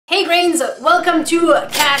brains, welcome to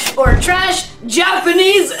Cash or Trash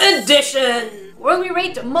Japanese Edition, where we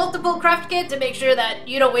rate multiple craft kits to make sure that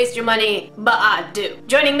you don't waste your money, but I do.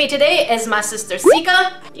 Joining me today is my sister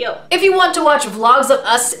Sika. Yo. If you want to watch vlogs of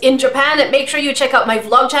us in Japan, make sure you check out my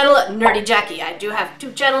vlog channel, Nerdy Jackie. I do have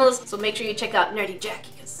 2 channels, so make sure you check out Nerdy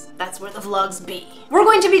Jackie, because that's where the vlogs be. We're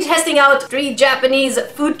going to be testing out 3 Japanese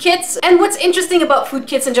food kits, and what's interesting about food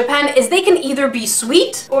kits in Japan is they can either be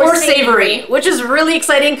sweet or savory, which is really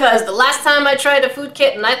exciting because the last time I tried a food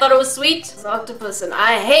kit and I thought it was sweet, it was octopus, and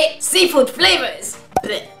I hate seafood flavors.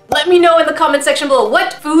 Blech. Let me know in the comment section below,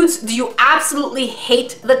 what foods do you absolutely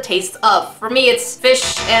hate the taste of? For me, it's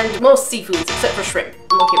fish and most seafoods except for shrimp.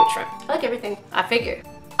 I'm okay with shrimp. I like everything. I figure.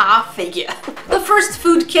 The first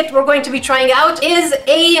food kit we're going to be trying out is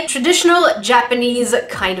a traditional Japanese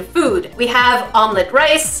kind of food. We have omelet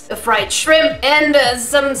rice, fried shrimp, and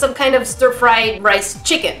some kind of stir-fried rice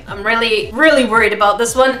chicken. I'm really worried about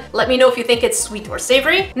this one. Let me know if you think it's sweet or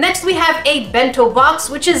savory. Next, we have a bento box,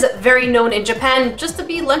 which is very known in Japan just to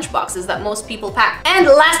be lunch boxes that most people pack. And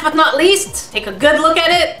last but not least, take a good look at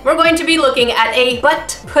it. We're going to be looking at a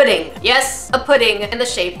butt pudding. Yes, a pudding in the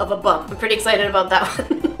shape of a bum. I'm pretty excited about that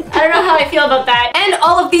one. I don't know how I feel about that. And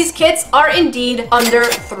all of these kits are indeed under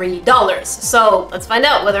 $3. So let's find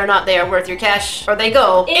out whether or not they are worth your cash or they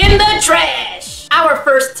go in the trash. Our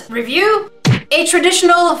first review, a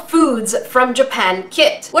traditional foods from Japan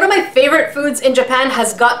kit. One of my favorite foods in Japan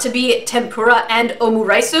has got to be tempura and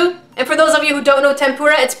omuraisu. And for those of you who don't know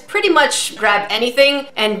tempura, it's pretty much grab anything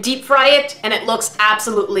and deep fry it, and it looks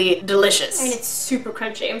absolutely delicious. And it's super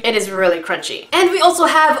crunchy. It is really crunchy. And we also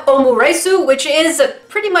have omuraisu, which is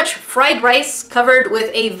pretty much fried rice covered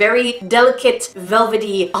with a very delicate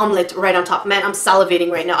velvety omelet right on top. Man, I'm salivating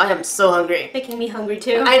right now. I am so hungry. Making me hungry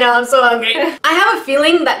too. I know, I'm so hungry. I have a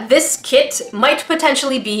feeling that this kit might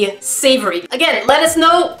potentially be savory. Again, let us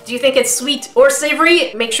know, do you think it's sweet or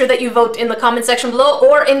savory? Make sure that you vote in the comment section below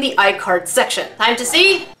or in the iCard section. Time to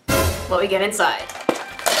see what we get inside.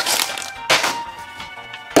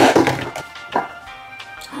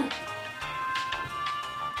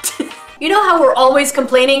 You know how we're always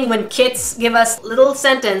complaining when kits give us little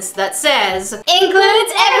sentence that says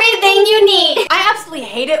includes everything you need. I absolutely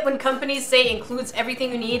hate it when companies say includes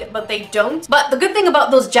everything you need, but they don't. But the good thing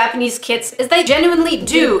about those Japanese kits is they genuinely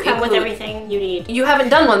do come with everything you need. You haven't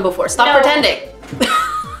done one before. Stop pretending.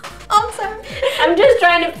 I'm sorry. I'm just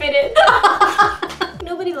trying to fit it.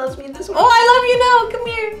 Nobody loves me in this one. Oh, I love you now. Come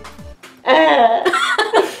here.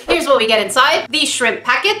 Here's what we get inside. These shrimp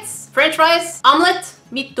packets, french fries, omelet,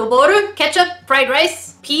 mittoboru, ketchup, fried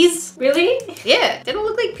rice, peas. Really? Yeah. They don't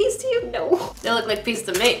look like peas to you? No. They look like peas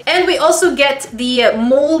to me. And we also get the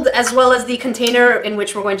mold as well as the container in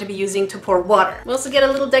which we're going to be using to pour water. We also get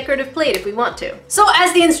a little decorative plate if we want to. So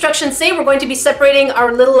as the instructions say, we're going to be separating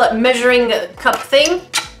our little measuring cup thing.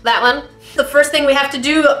 That one. The first thing we have to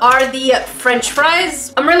do are the french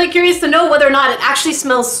fries. I'm really curious to know whether or not it actually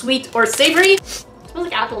smells sweet or savory. It smells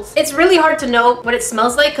like apples. It's really hard to know what it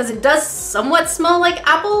smells like because it does somewhat smell like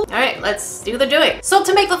apple. All right, let's do the doing. So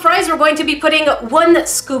to make the fries, we're going to be putting 1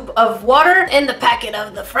 scoop of water in the packet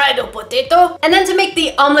of the fried potato. And then to make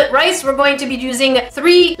the omelet rice, we're going to be using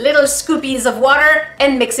 3 little scoopies of water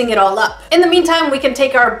and mixing it all up. In the meantime, we can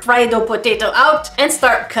take our fried potato out and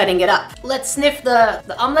start cutting it up. Let's sniff the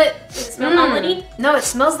omelet. Does it smell omelette-y? No, it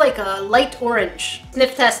smells like a light orange.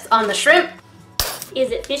 Sniff test on the shrimp.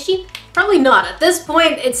 Is it fishy? Probably not. At this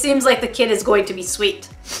point, it seems like the kit is going to be sweet.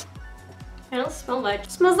 I don't smell much.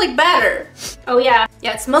 It smells like batter. Oh yeah.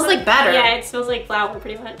 Yeah, it smells like batter. Yeah, it smells like flour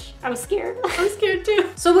pretty much. I'm scared. I'm scared too.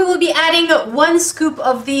 So we will be adding 1 scoop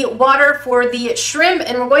of the water for the shrimp,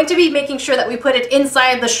 and we're going to be making sure that we put it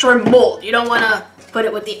inside the shrimp mold. You don't want to put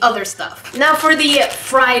it with the other stuff. Now for the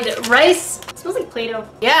fried rice. It smells like Play-Doh.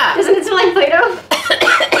 Yeah. Doesn't it smell like Play-Doh?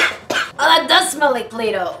 Oh, that does smell like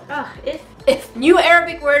Play-Doh. Oh, If. New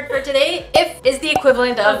Arabic word for today. If is the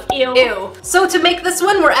equivalent of ew. Ew. So to make this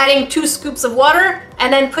one, we're adding 2 scoops of water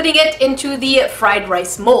and then putting it into the fried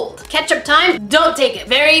rice mold. Ketchup time. Don't take it.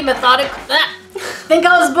 Very methodical. Ah. Think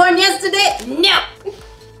I was born yesterday? No.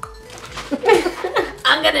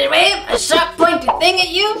 I'm gonna wave a sharp pointy thing at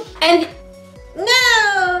you and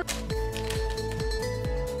no.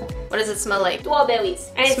 What does it smell like? Well,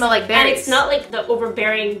 berries. And it smells like berries. And it's not like the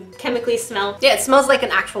overbearing chemically smell. Yeah, it smells like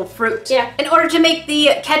an actual fruit. Yeah. In order to make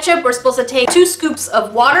the ketchup, we're supposed to take 2 scoops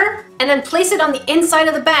of water and then place it on the inside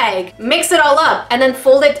of the bag, mix it all up, and then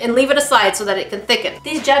fold it and leave it aside so that it can thicken.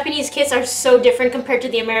 These Japanese kits are so different compared to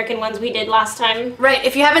the American ones we did last time. Right,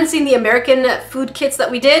 if you haven't seen the American food kits that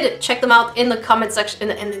we did, check them out in the comment section,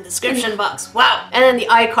 in the description box. Wow. And then the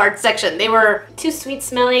iCard section. They were too sweet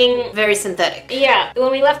smelling. Very synthetic. Yeah,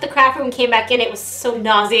 when we left the craft craft room, came back in, it was so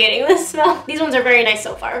nauseating, the smell. These ones are very nice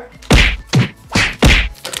so far.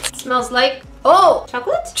 Smells like, oh,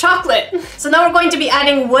 Chocolate? chocolate. So now we're going to be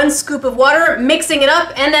adding 1 scoop of water, mixing it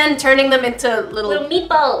up, and then turning them into Little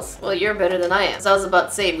meatballs. Well, you're better than I am. So I was about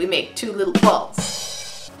to say, we make 2 little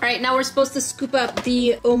balls. All right, now we're supposed to scoop up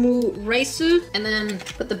the omurice and then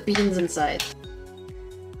put the beans inside.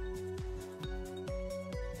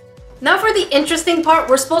 Now for the interesting part,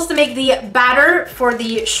 we're supposed to make the batter for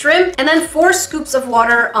the shrimp and then 4 scoops of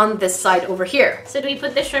water on this side over here. So do we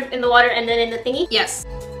put the shrimp in the water and then in the thingy? Yes.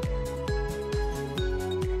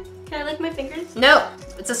 Can I lick my fingers? No,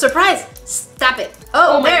 it's a surprise. Stop it.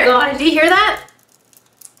 Oh, Oh my there. God. Do you hear that?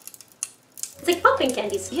 It's like popping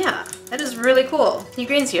candies. Yeah, that is really cool. Can you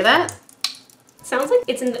greens hear that? Sounds like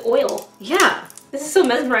it's in the oil. Yeah. This is so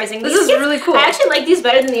mesmerizing. This These is kits, really cool. I actually like these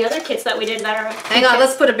better than the other kits that we did that are... Hang on,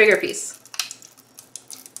 let's put a bigger piece.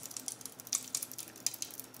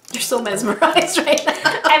 You're so mesmerized right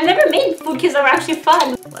now. I've never made food kits that were actually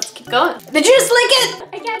fun. Let's keep going. Did you just lick it?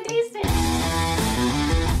 I can't taste it.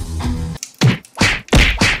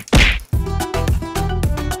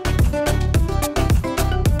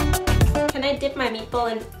 Can I dip my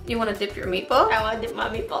meatball in? You want to dip your meatball? I want to dip my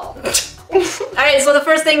meatball. Alright, so the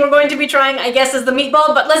first thing we're going to be trying, I guess, is the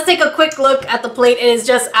meatball, but let's take a quick look at the plate. It is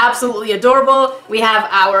just absolutely adorable. We have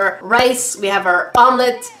our rice, we have our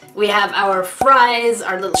omelet, we have our fries,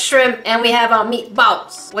 our little shrimp, and we have our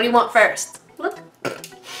meatballs. What do you want first? Look.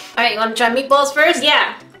 Alright, you want to try meatballs first?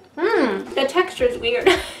 Yeah. The texture is weird.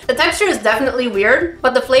 The texture is definitely weird,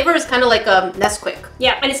 but the flavor is kind of like a Nesquik.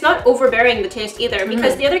 Yeah, and it's not overbearing the taste either,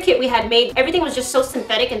 because the other kit we had made, everything was just so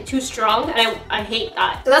synthetic and too strong, and I hate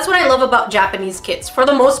that. So that's what I love about Japanese kits. For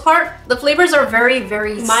the most part, the flavors are very,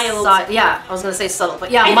 very mild. Yeah, I was gonna say subtle,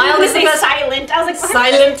 but yeah, I mild was is the gonna best. say silent. I was like,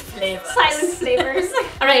 Silent flavors. silent flavors.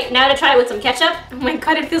 All right, now to try it with some ketchup. Oh my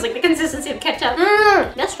god, it feels like the consistency of ketchup.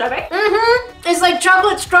 That's strawberry. It's like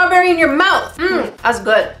chocolate strawberry in your mouth. That's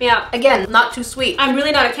good. Yeah. Again, not too sweet. I'm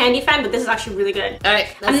really not a candy fan, but this is actually really good. All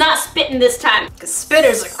right, I'm not spitting this time. because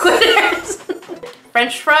spitters are quitters.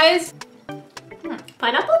 French fries.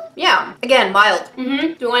 Pineapple? Yeah. Again, mild.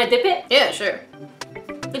 Do you want to dip it? Yeah, sure.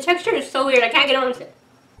 The texture is so weird. I can't get on with it.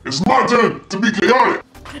 It's my turn to be chaotic.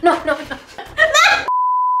 No.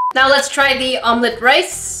 Now let's try the omelet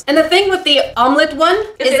rice. And the thing with the omelet one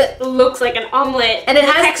is that it looks like an omelet. and it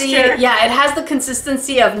has texture. it has the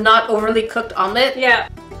consistency of not overly cooked omelet. Yeah.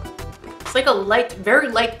 It's like a light, very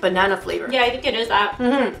light banana flavor. Yeah, I think it is that.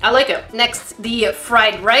 I like it. Next, the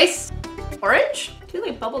fried rice. Orange? I feel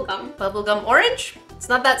like bubblegum. Bubblegum orange. It's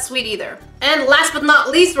not that sweet either. And last but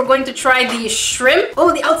not least, we're going to try the shrimp.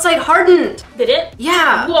 Oh, the outside hardened. Did it?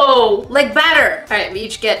 Yeah. Whoa. Like batter. All right, we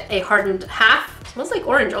each get a hardened half. Smells like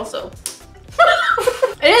orange also.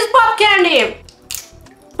 It is pop candy.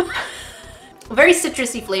 Very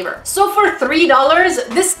citrusy flavor. So for $3,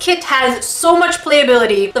 this kit has so much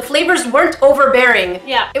playability. The flavors weren't overbearing.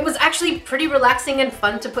 Yeah. It was actually pretty relaxing and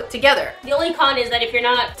fun to put together. The only con is that if you're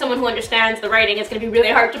not someone who understands the writing, it's gonna be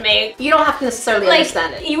really hard to make. You don't have to necessarily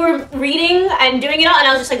understand it. You were reading and doing it all, and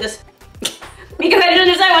I was just like this. Because I didn't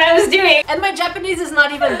understand what I was doing. And my Japanese is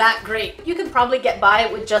not even that great. You can probably get by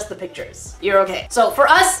with just the pictures. You're okay. So for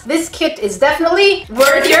us, this kit is definitely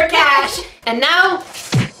worth your cash. And now,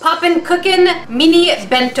 Poppin' Cookin' Mini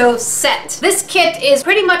Bento Set. This kit is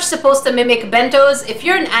pretty much supposed to mimic bentos. If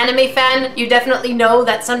you're an anime fan, you definitely know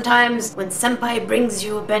that sometimes when senpai brings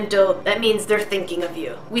you a bento, that means they're thinking of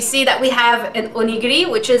you. We see that we have an onigiri,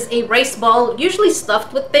 which is a rice ball, usually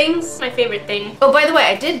stuffed with things. My favorite thing. Oh, by the way,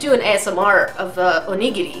 I did do an ASMR of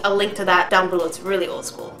onigiri. I'll link to that down below. It's really old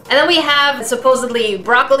school. And then we have supposedly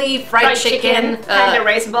broccoli, fried chicken, and a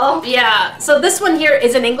rice ball. Yeah. So this one here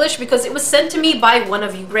is in English because it was sent to me by one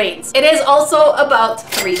of you brains. It is also about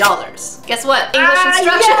 $3. Guess what? English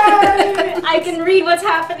instruction. Yay! I can read what's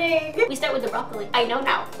happening. We start with the broccoli. I know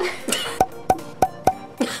now.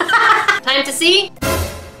 Time to see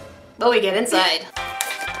what we get inside.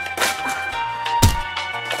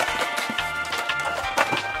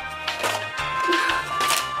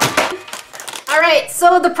 Alright,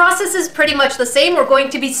 so the process is pretty much the same. We're going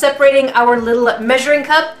to be separating our little measuring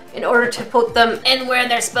cup in order to put them in where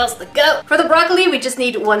they're supposed to go. For the broccoli, we just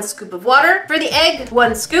need 1 scoop of water. For the egg,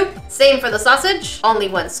 1 scoop. Same for the sausage, only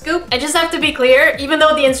 1 scoop. I just have to be clear, even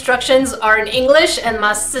though the instructions are in English and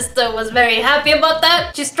my sister was very happy about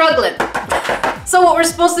that, she's struggling. So what we're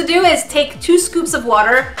supposed to do is take 2 scoops of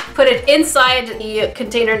water, put it inside the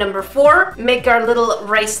container number 4, make our little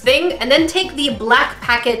rice thing, and then take the black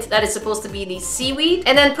packet that is supposed to be the seaweed,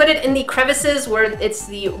 and then put it in the crevices where it's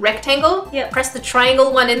the rectangle. Yeah. Press the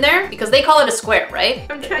triangle one in there, because they call it a square, right?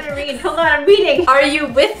 I'm trying to read. Hold on, I'm reading. Are you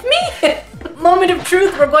with me? Moment of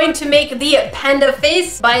truth, we're going to make the panda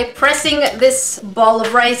face by pressing this ball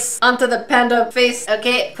of rice onto the panda face.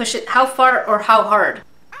 Okay, push it how far or how hard?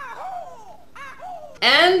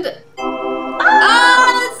 And...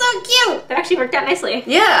 oh, that's so cute! That actually worked out nicely.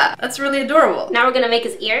 Yeah, that's really adorable. Now we're gonna make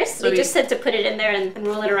his ears. So We just said to put it in there and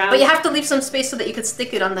roll it around. But you have to leave some space so that you could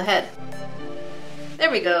stick it on the head. There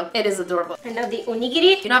we go. It is adorable. And now the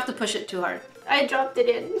onigiri. You don't have to push it too hard. I dropped it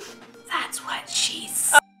in. That's what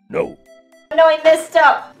she's... No. No, I messed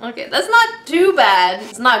up. Okay, that's not too bad.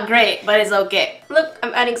 It's not great, but it's okay. Look,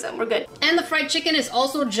 I'm adding some. We're good. And the fried chicken is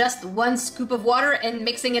also just 1 scoop of water and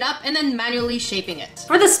mixing it up and then manually shaping it.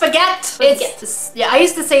 For the spaghetti, it's... yeah, I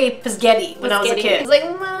used to say spaghetti when I was a kid. I was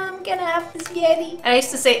like, Mom, can I have spaghetti? And I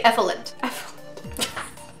used to say effluent.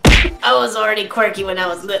 I was already quirky when I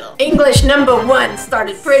was little. English number 1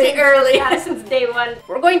 started pretty early. Yeah, since day 1.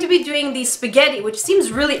 We're going to be doing the spaghetti, which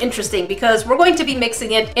seems really interesting because we're going to be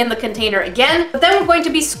mixing it in the container again, but then we're going to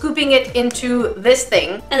be scooping it into this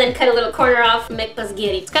thing. And then cut a little corner off and make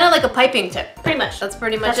spaghetti. It's kind of like a piping tip. Pretty much. That's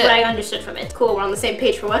pretty much That's it. what I understood from it. Cool, we're on the same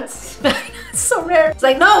page for once. It's so rare. It's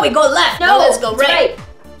like, no, we go left. No, let's go right. right.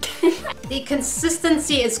 The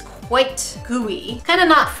consistency is quite gooey. It's kind of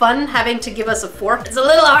not fun having to give us a fork. It's a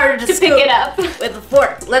little harder to pick it up with a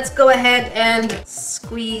fork. Let's go ahead and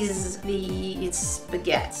squeeze the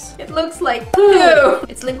spaghetti. It looks like poo.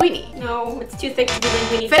 It's linguine. No, it's too thick to be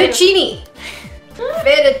linguine. Fettuccine.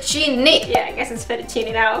 Fettuccine. Yeah, I guess it's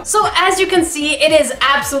fettuccine now. So as you can see, it is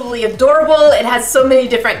absolutely adorable. It has so many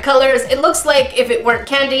different colors. It looks like if it weren't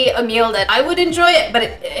candy, a meal that I would enjoy it, but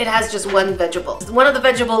it has just 1 vegetable. One of the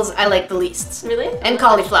vegetables I like the least. Really? And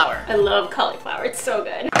cauliflower. I love cauliflower. It's so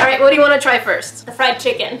good. All right, what do you want to try first? The fried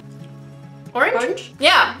chicken. Orange?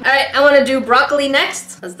 Yeah. All right, I want to do broccoli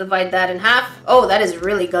next. Let's divide that in half. Oh, that is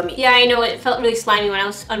really gummy. Yeah, I know. It felt really slimy when I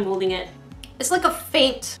was unmolding it. It's like a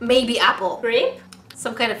faint, maybe apple. Grape?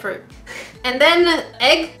 Some kind of fruit. And then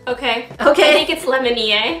egg. Okay. Okay. I think it's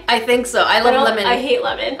lemony, eh? I think so. I love lemon. I hate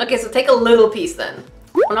lemon. Okay, so take a little piece then.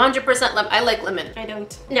 100% lemon. I like lemon. I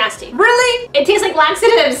don't. Nasty. Really? It tastes like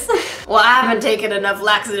laxatives. Well, I haven't taken enough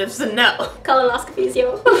laxatives to know. Colonoscopies,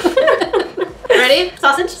 yo. Ready?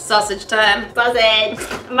 Sausage? Sausage time. Sausage.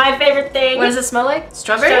 My favorite thing. What does it smell like?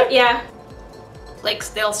 Strawberry? Yeah. Like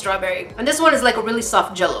stale strawberry. And this one is like a really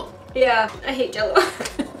soft jello. Yeah, I hate jello.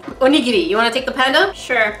 Onigiri, you want to take the panda?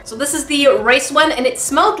 Sure. So this is the rice one, and it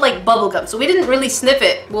smelled like bubblegum, so we didn't really sniff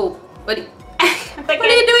it. Whoa, what are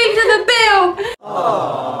you doing to the bill?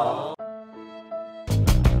 Aww.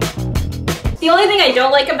 The only thing I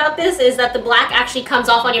don't like about this is that the black actually comes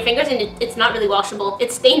off on your fingers and it's not really washable.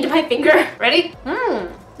 It stained my finger. Ready?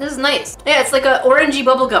 This is nice. Yeah, it's like a orangey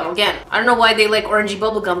bubblegum again. I don't know why they like orangey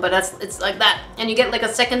bubblegum, but it's like that. And you get like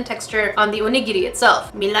a second texture on the onigiri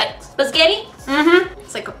itself. Me like. Spaghetti? Mm-hmm.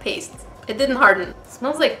 It's like a paste. It didn't harden. It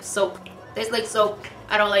smells like soap. Tastes like soap.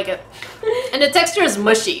 I don't like it. And the texture is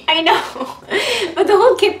mushy. I know. But the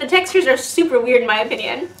whole kit, the textures are super weird in my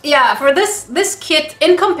opinion. Yeah, for this kit,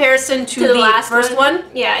 in comparison to the last first one.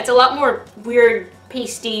 Yeah, it's a lot more weird,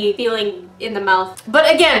 pasty feeling in the mouth.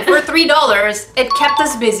 But again, for $3, it kept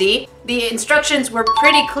us busy. The instructions were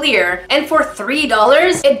pretty clear. And for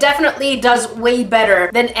 $3, it definitely does way better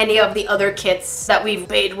than any of the other kits that we've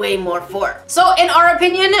paid way more for. So in our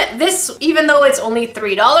opinion, this, even though it's only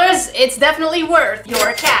 $3, it's definitely worth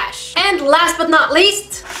your cash. And last but not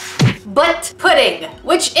least, butt pudding,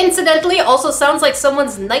 which incidentally also sounds like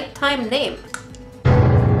someone's nighttime name.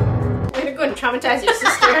 I'm gonna go and traumatize your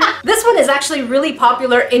sister. This one is actually really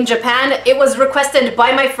popular in Japan. It was requested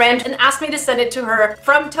by my friend and asked me to send it to her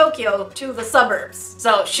from Tokyo to the suburbs.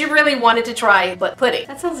 So she really wanted to try butt pudding.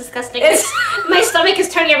 That sounds disgusting. My stomach is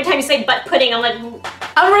turning every time you say butt pudding. I'm like,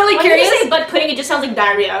 I'm really curious. When you say butt pudding, it just sounds like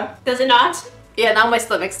diarrhea. Does it not? Yeah, now my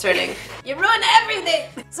stomach's turning. You ruined everything!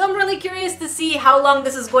 So I'm really curious to see how long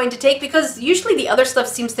this is going to take because usually the other stuff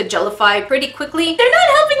seems to jellify pretty quickly. They're not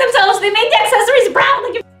helping themselves. They made the accessories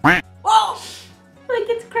brown. Like, whoa! Like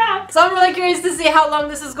it's crap. So I'm really curious to see how long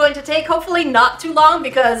this is going to take. Hopefully not too long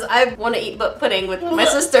because I want to eat butt pudding with my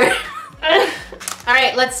sister.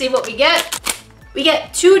 Alright, let's see what we get. We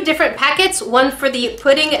get 2 different packets, one for the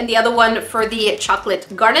pudding and the other one for the chocolate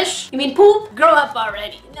garnish. You mean poop? Grow up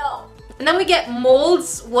already. No. And then we get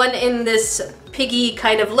molds, one in this piggy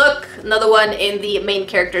kind of look, another one in the main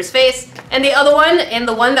character's face, and the other one in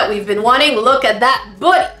the one that we've been wanting. Look at that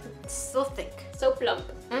booty. It's so thick. So plump.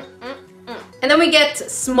 And then we get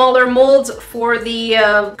smaller molds for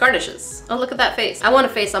the garnishes. Oh, look at that face. I want a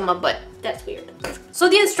face on my butt. That's weird. So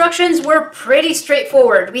the instructions were pretty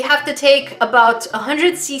straightforward. We have to take about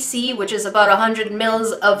 100 cc, which is about 100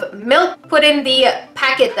 mils of milk, put in the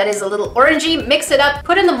packet that is a little orangey, mix it up,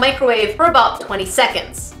 put in the microwave for about 20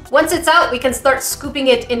 seconds. Once it's out, we can start scooping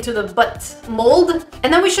it into the butt mold,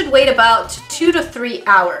 and then we should wait about 2 to 3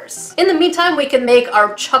 hours. In the meantime, we can make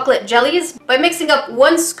our chocolate jellies by mixing up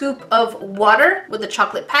 1 scoop of water with the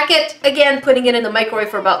chocolate packet, again putting it in the microwave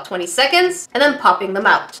for about 20 seconds, and then popping them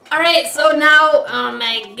out. All right, so now, oh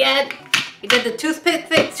my god, we did the toothpick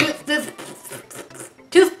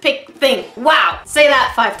thing. Wow, say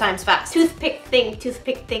that 5 times fast. Toothpick thing,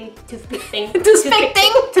 toothpick thing, toothpick thing. Toothpick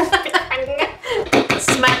thing?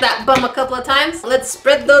 Smack that bum a couple of times. Let's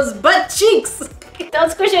spread those butt cheeks. Don't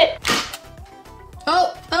squish it.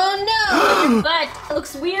 Oh no. But it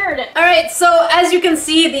looks weird. All right, so as you can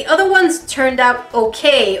see, the other ones turned out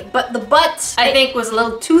okay, but the butt, I think, was a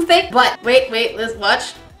little too thick. But wait, let's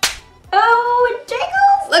watch. Oh, it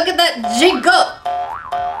jiggles. Look at that jiggle.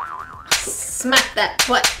 Smack that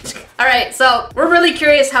butt. All right, so we're really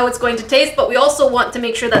curious how it's going to taste, but we also want to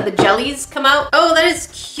make sure that the jellies come out. Oh, that is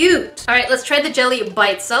cute. All right, let's try the jelly by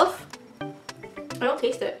itself. I don't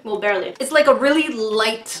taste it. Well, barely. It's like a really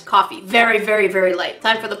light coffee. Very, very, very light.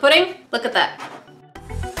 Time for the pudding. Look at that.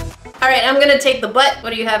 All right, I'm gonna take the butt.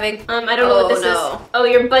 What are you having? I don't know what this is. Oh,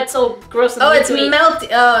 your butt's so gross and it's melty.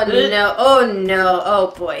 Oh no, oh no,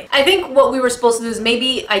 oh boy. I think what we were supposed to do is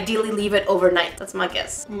maybe ideally leave it overnight. That's my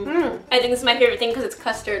guess. I think this is my favorite thing because it's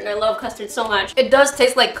custard, and I love custard so much. It does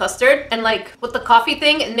taste like custard, and like with the coffee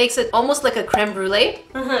thing, it makes it almost like a creme brulee.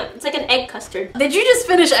 It's like an egg custard. Did you just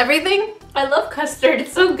finish everything? I love custard,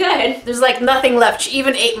 it's so good. There's like nothing left. She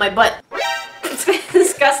even ate my butt. It's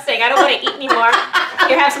disgusting. I don't want to eat anymore.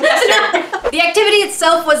 Here, have some custard. The activity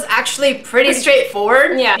itself was actually pretty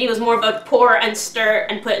straightforward. Yeah, it was more about pour and stir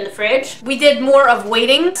and put in the fridge. We did more of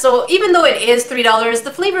waiting, so even though it is $3,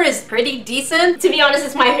 the flavor is pretty decent. To be honest,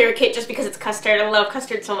 it's my favorite kit just because it's custard. I love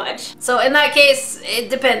custard so much. So in that case, it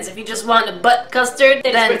depends. If you just want a butt custard,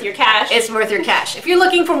 then it's worth your cash. It's worth your cash. If you're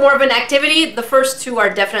looking for more of an activity, the first 2 are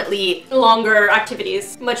definitely longer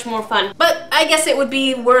activities. Much more fun. But I guess it would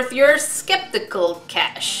be worth your skeptical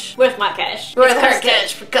cash. Worth my cash. Worth our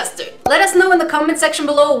cash for custard. Let us know in the comment section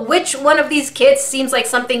below which one of these kits seems like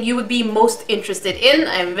something you would be most interested in.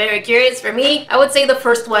 I'm very curious. For me, I would say the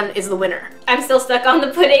first one is the winner. I'm still stuck on the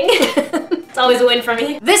pudding. It's always a win for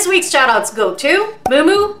me. This week's shoutouts go to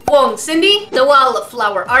Mumu, Wong Cindy, The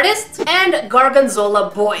Wildflower Artist, and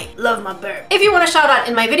Gargonzola Boy. Love my bird. If you want a shout out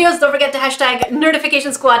in my videos, don't forget to hashtag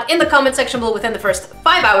Nerdification Squad in the comment section below within the first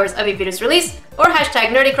 5 hours of a video's release, or hashtag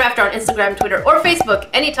NerdECrafter on Instagram, Twitter, or Facebook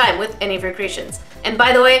anytime with any of your creations. And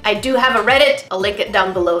by the way, I do have a Reddit. I'll link it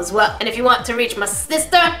down below as well. And if you want to reach my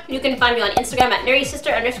sister, you can find me on Instagram at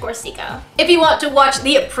nerdysister_Sika. If you want to watch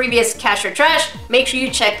the previous Cash or Trash, make sure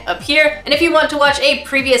you check up here. And if you want to watch a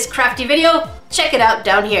previous crafty video, check it out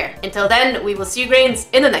down here. Until then, we will see you grains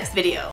in the next video.